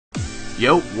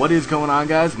Yo, what is going on,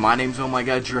 guys? My name's Oh My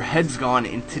God, your head's gone,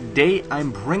 and today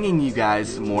I'm bringing you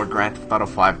guys some more Grand Theft Auto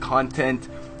 5 content.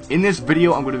 In this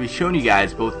video, I'm going to be showing you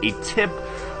guys both a tip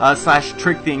slash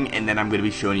trick thing, and then I'm going to be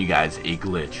showing you guys a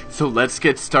glitch. So let's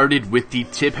get started with the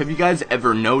tip. Have you guys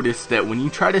ever noticed that when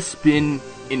you try to spin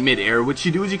in midair, what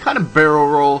you do is you kind of barrel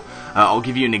roll? I'll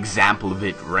give you an example of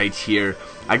it right here.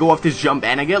 I go off this jump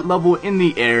and I get level in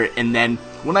the air, and then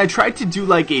when I try to do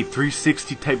like a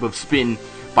 360 type of spin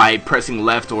by pressing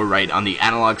left or right on the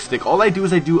analog stick, all I do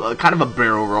is I do a kind of a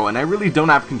barrel roll, and I really don't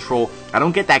have control. I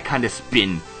don't get that kind of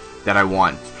spin that I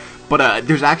want. But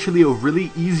there's actually a really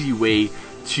easy way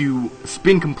to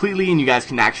spin completely, and you guys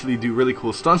can actually do really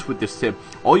cool stunts with this tip.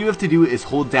 All you have to do is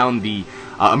hold down the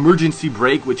emergency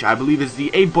brake, which I believe is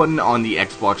the A button on the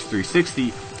Xbox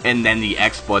 360, and then the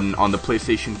X button on the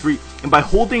PlayStation 3. And by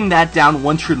holding that down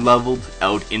once you're leveled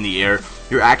out in the air,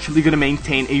 you're actually going to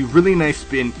maintain a really nice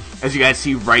spin. As you guys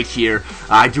see right here,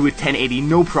 I do a 1080,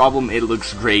 no problem, it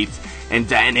looks great. And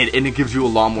it gives you a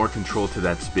lot more control to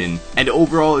that spin. And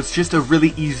overall, it's just a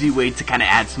really easy way to kind of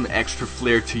add some extra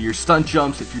flair to your stunt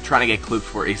jumps if you're trying to get clips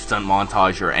for a stunt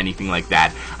montage or anything like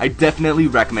that. I definitely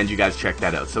recommend you guys check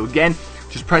that out. So again,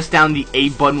 just press down the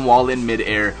A button while in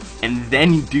midair, and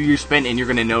then you do your spin, and you're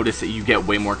going to notice that you get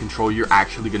way more control. You're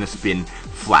actually going to spin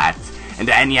flat.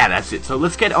 And yeah, that's it. So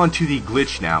let's get on to the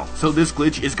glitch now. So this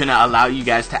glitch is going to allow you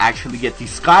guys to actually get the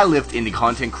SKYLIFT in the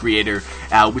content creator,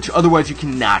 which otherwise you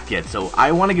cannot get. So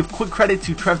I want to give quick credit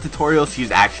to Trev Tutorials.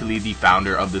 He's actually the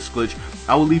founder of this glitch.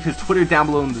 I will leave his Twitter down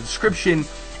below in the description.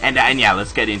 And yeah,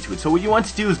 let's get into it. So what you want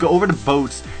to do is go over to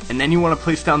boats, and then you want to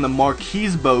place down the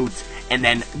marquees boat, and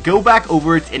then go back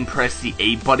over it and press the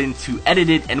A button to edit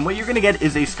it, and what you're going to get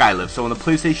is a SKYLIFT. So on the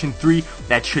PlayStation 3,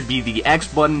 that should be the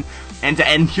X button,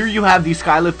 and here you have the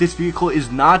SKYLIFT. This vehicle is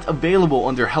not available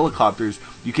under helicopters.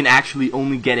 You can actually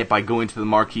only get it by going to the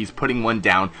marquees, putting one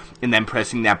down, and then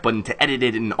pressing that button to edit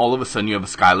it, and all of a sudden you have a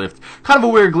SKYLIFT. Kind of a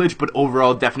weird glitch, but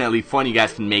overall definitely fun. You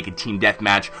guys can make a team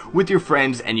deathmatch with your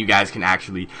friends, and you guys can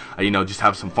actually, just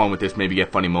have some fun with this, maybe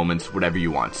get funny moments, whatever you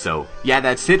want. So yeah,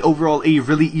 that's it. Overall, a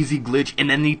really easy glitch. And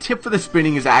then the tip for the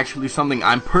spinning is actually something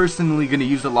I'm personally going to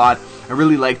use a lot. I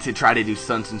really like to try to do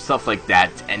stunts and stuff like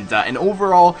that, and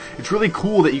overall, it's really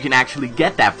cool that you can actually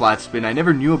get that flat spin. I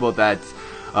never knew about that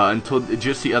until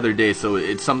just the other day, so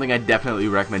it's something I definitely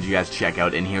recommend you guys check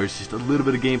out. And here's just a little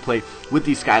bit of gameplay with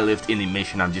the SKYLIFT in the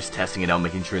mission. I'm just testing it out,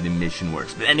 making sure the mission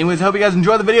works. But anyways, I hope you guys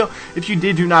enjoyed the video. If you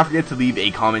did, do not forget to leave a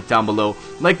comment down below,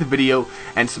 like the video,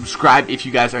 and subscribe if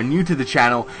you guys are new to the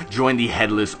channel. Join the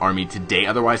Headless Army today.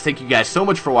 Otherwise, thank you guys so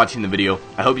much for watching the video.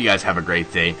 I hope you guys have a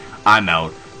great day. I'm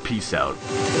out. Peace out.